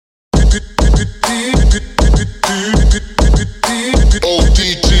Tarik.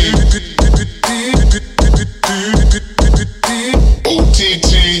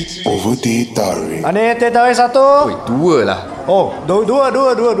 Ani teh tarik satu. Oi, dua lah. Oh, dua.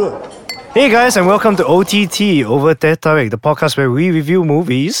 Hey guys, and welcome to OTT Over Tarik, the podcast where we review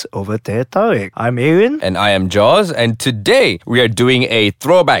movies over Tarik. I'm Aaron. And I am Jaws, and today we are doing a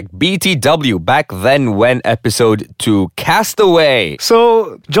throwback BTW Back Then When episode to Castaway.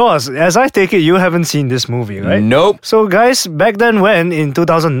 So, Jaws, as I take it, you haven't seen this movie, right? Nope. So guys, Back Then When, in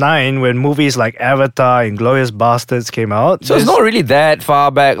 2009, when movies like Avatar and Glorious Bastards came out. So it's not really that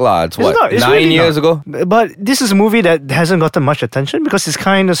far back, lah. It's what, it's 9 really years not. ago? But this is a movie that hasn't gotten much attention because it's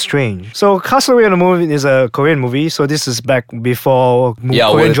kind of strange. So Castaway on the Moon is a Korean movie, so this is back before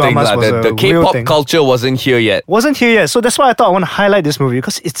Korean dramas was the a K-pop real thing. culture wasn't here yet. So that's why I thought I want to highlight this movie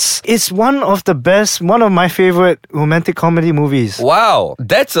because it's one of the best, one of my favorite romantic comedy movies. Wow,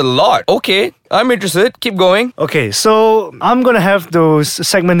 that's a lot. Okay, I'm interested. Keep going. Okay, so I'm gonna have to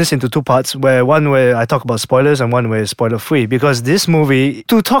segment this into two parts, one where I talk about spoilers and one where it's spoiler free, because this movie,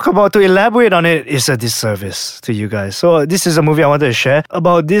 to elaborate on it, is a disservice to you guys. So this is a movie I wanted to share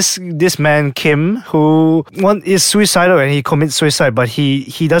about this man Kim, who is suicidal and he commits suicide, but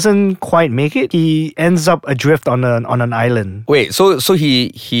he doesn't quite make it. He ends up adrift on an island. Wait, so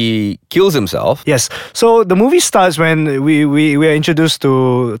he kills himself? Yes. So the movie starts when we are introduced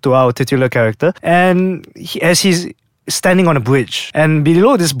to our titular character, and as he's standing on a bridge, and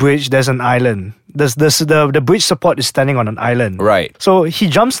below this bridge there's an island. The bridge support is standing on an island. Right. So he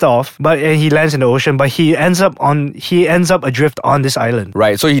jumps off, and he lands in the ocean, but he ends up adrift on this island.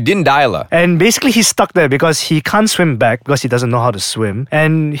 Right. So he didn't die, lah. And basically he's stuck there because he can't swim back because he doesn't know how to swim,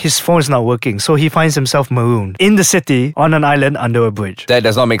 and his phone is not working. So he finds himself marooned in the city on an island under a bridge. That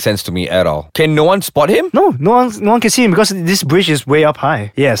does not make sense to me at all. Can no one spot him? No one can see him because this bridge is way up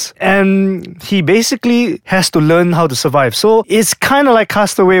high. Yes. And he basically has to learn how to survive. So it's kind of like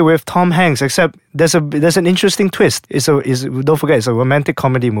Castaway with Tom Hanks, except there's an interesting twist. Don't forget, it's a romantic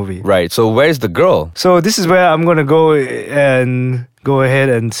comedy movie. Right. So where's the girl? So this is where I'm gonna go ahead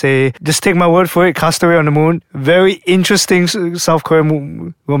and say, just take my word for it, Castaway on the Moon, very interesting South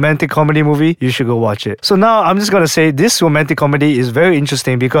Korean romantic comedy movie. You should go watch it. So now I'm just gonna say this romantic comedy is very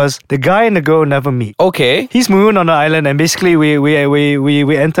interesting because the guy and the girl never meet. Okay. He's marooned on the island, and basically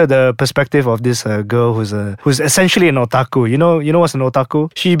we enter the perspective of this girl who's essentially an otaku. You know what's an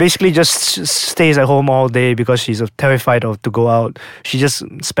otaku? She basically just stays at home all day because she's terrified to go out. She just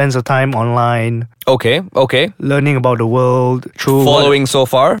spends her time online. Okay. Learning about the world through following so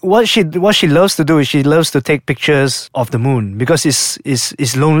far. What she loves to do is she loves to take pictures of the moon because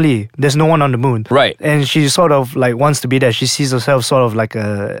it's lonely. There's no one on the moon. Right. And she sort of like wants to be there. She sees herself sort of like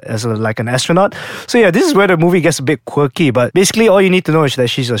an astronaut. So yeah, this is where the movie gets a bit quirky, but basically all you need to know is that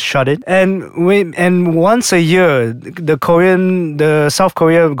she's a shut-in. And once a year, the South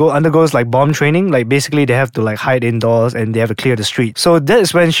Korea undergoes like bomb training. Like basically they have to like hide indoors and they have to clear the street. So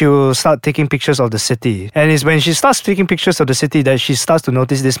that's when she will start taking pictures of the city. And it's when she starts taking pictures of the city that she starts to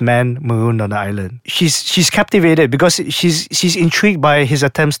notice this man marooned on the island. She's captivated because she's intrigued by his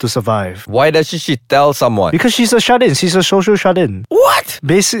attempts to survive. Why doesn't she tell someone? Because she's a shut-in. She's a social shut-in. What?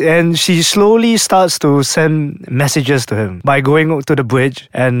 And she slowly starts to send messages to him by going to the bridge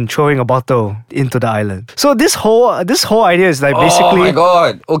and throwing a bottle into the island. So this whole idea is like basically... Oh my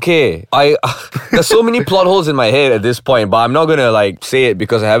god. Okay. There's so many plot holes in my head at this point, but I'm not gonna like say it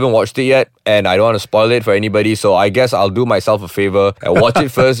because I haven't watched it yet and I don't want to spoil it for anybody, so I guess I'll do myself a favor and watch it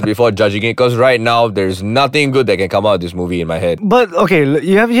first before judging it, because right now there's nothing good that can come out of this movie in my head. But okay,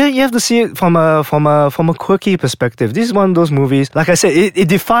 you have to see it from a quirky perspective. This is one of those movies, like I said, it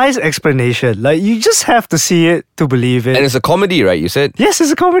defies explanation. Like you just have to see it to believe it. And it's a comedy, right? You said? Yes,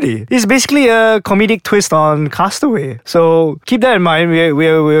 it's a comedy. It's basically a comedic twist on Castaway. So keep that in mind.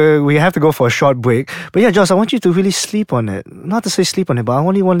 We have to go for a short break. But yeah, Josh, I want you to really sleep on it. Not to say sleep on it, but I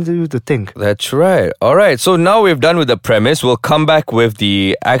only wanted you to think. That's right. Alright, so now we've done with the premise. We'll come back with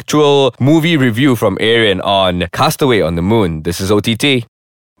the actual movie review from Aaron on Castaway on the Moon. This is OTT.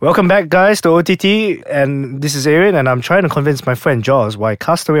 Welcome back, guys, to OTT, and this is Aaron, and I'm trying to convince my friend Jaws why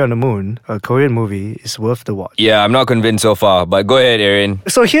Castaway on the Moon, a Korean movie, is worth the watch. Yeah, I'm not convinced so far, but go ahead, Aaron.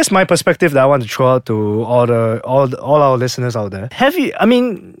 So here's my perspective that I want to throw out to all our listeners out there.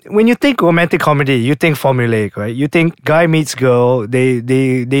 When you think romantic comedy, you think formulaic, right? You think guy meets girl,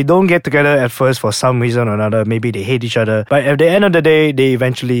 they don't get together at first for some reason or another. Maybe they hate each other, but at the end of the day, they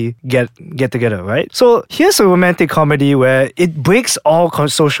eventually get together, right? So here's a romantic comedy where it breaks all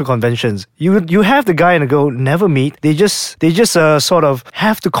social social conventions. You have the guy and the girl never meet. They just sort of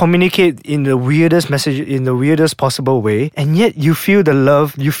have to communicate in the weirdest possible way, and yet you feel the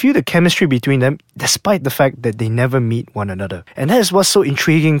love, you feel the chemistry between them, despite the fact that they never meet one another. And that is what's so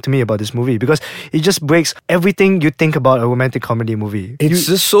intriguing to me about this movie, because it just breaks everything you think about a romantic comedy movie. It's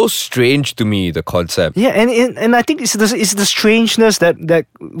just so strange to me, the concept. Yeah, and I think it's the strangeness that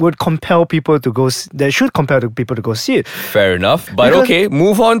would compel people to go. That should compel the people to go see it. Fair enough, but Because- okay,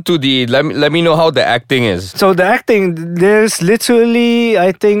 move on to the. Let me know how the acting is. So the acting, there's literally,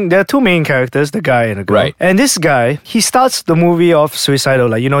 I think there are two main characters, the guy and the girl. Right. And this guy, he starts the movie off suicidal.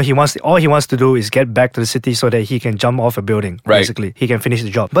 Like, all he wants to do is get back to the city so that he can jump off a building. Right. Basically, he can finish the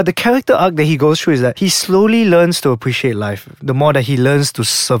job. But the character arc that he goes through is that he slowly learns to appreciate life. The more that he learns to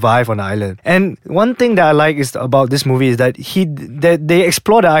survive on the island. And one thing that I like about this movie is that they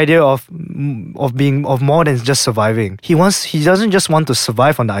explore the idea of more than just surviving. He doesn't just want to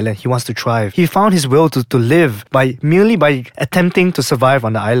survive on the island. He wants to thrive. He found his will to live merely by attempting to survive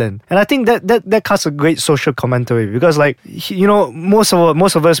on the island. And I think that casts a great social commentary, because most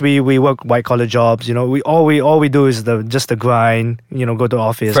of us we work white collar jobs. All we do is just the grind. Go to the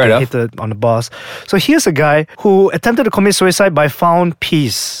office, Fair get enough. hit on the boss. So here's a guy who attempted to commit suicide but found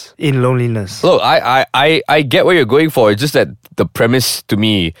peace in loneliness. Look, I get where you're going for. It's just that the premise to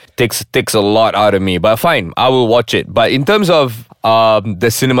me takes a lot out of me. But fine, I will watch it. But in terms of the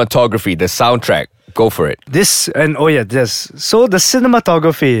cinematography, the soundtrack, go for it. So the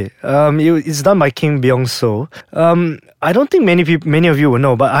cinematography, it's done by Kim Byung-so. I don't think many of you will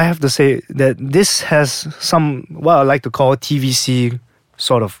know, but I have to say that this has some, what I like to call TVC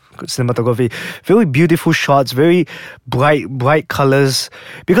sort of cinematography. Very beautiful shots, very bright colors,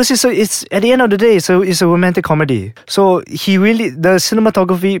 because it's at the end of the day, it's a romantic comedy. So the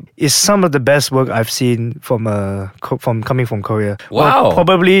cinematography is some of the best work I've seen from coming from Korea. Wow.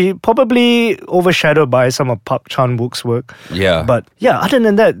 Well, probably overshadowed by some of Park Chan-wook's work. Yeah. But yeah, other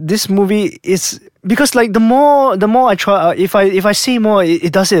than that, this movie is, because like the more I try, if I say more,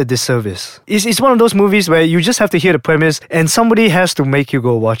 it does it a disservice. It's one of those movies where you just have to hear the premise and somebody has to make you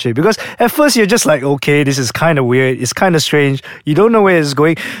go watch it, because at first you're just like, okay, this is kind of weird, it's kind of strange, you don't know where it's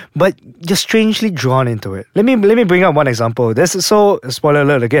going, but you're strangely drawn into it. Let me bring up one example. Spoiler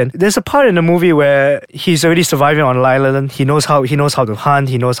alert again. There's a part in the movie where he's already surviving on an island. He knows how to hunt,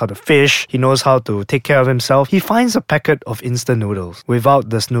 he knows how to fish, he knows how to take care of himself. He finds a packet of instant noodles without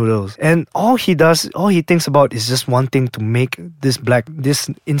the noodles, and all he thinks about is just wanting to make this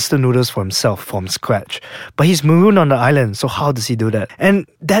instant noodles for himself from scratch. But he's marooned on the island, so how does he do that? And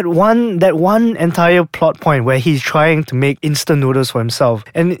that one entire plot point where he's trying to make instant noodles for himself,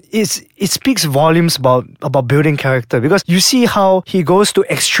 and it speaks volumes about building character, because you see how he goes to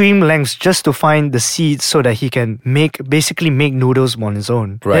extreme lengths just to find the seeds so that he can basically make noodles on his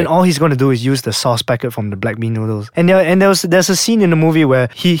own. Right. And all he's going to do is use the sauce packet from the black bean noodles. And there's a scene in the movie where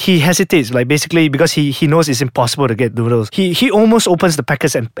he hesitates, like basically because he knows it's impossible to get noodles. He almost opens the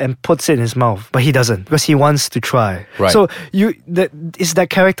packets and puts it in his mouth, but he doesn't, because he wants to try. Right. So it's that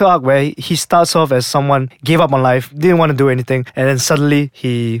character arc where he starts off as someone gave up on life, didn't want to do anything, and then suddenly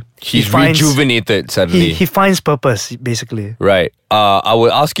he finds, rejuvenated suddenly. He finds purpose, basically. Right. I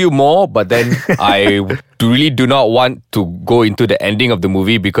will ask you more, but then I really do not want to go into the ending of the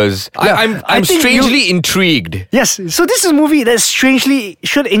movie, because I'm think strangely intrigued. Yes, so this is a movie that strangely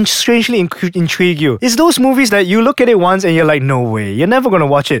intrigue you. It's those movies that you look at it once and you're like, no way, you're never gonna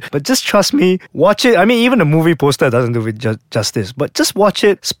watch it. But just trust me, watch it. I mean, even the movie poster doesn't do it justice. But just watch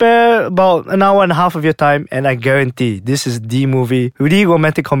it, spare about an hour and a half of your time, and I guarantee this is the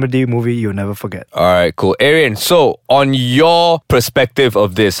romantic comedy movie you'll never forget. Alright, cool. Arian, so on your perspective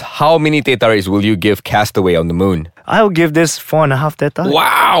of this, how many Tariks will you give Castaway on the Moon? I'll give this 4.5 Teta.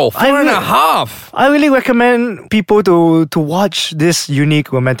 Wow, 4.5. I really recommend people to watch this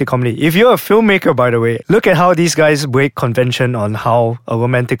unique romantic comedy. If you're a filmmaker, by the way, look at how these guys break convention on how a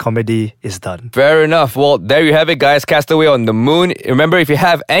romantic comedy is done. Fair enough. Well, there you have it, guys. Castaway on the Moon. Remember, if you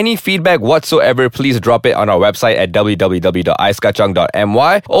have any feedback whatsoever, please drop it on our website at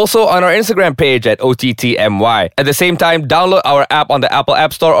www.aiskachang.my. Also on our Instagram page at OTTMY. At the same time, download our app on the Apple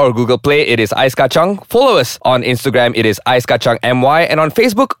App Store or Google Play. It is Ais Kachang. Follow us on Instagram. It is Ais Kachang MY. And on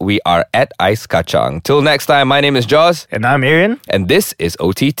Facebook, we are at Ais Kachang. Till next time, my name is Jaws. And I'm Arian. And this is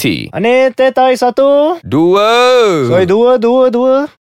OTT. Ane, Teta, satu. Dua. Sorry, dua.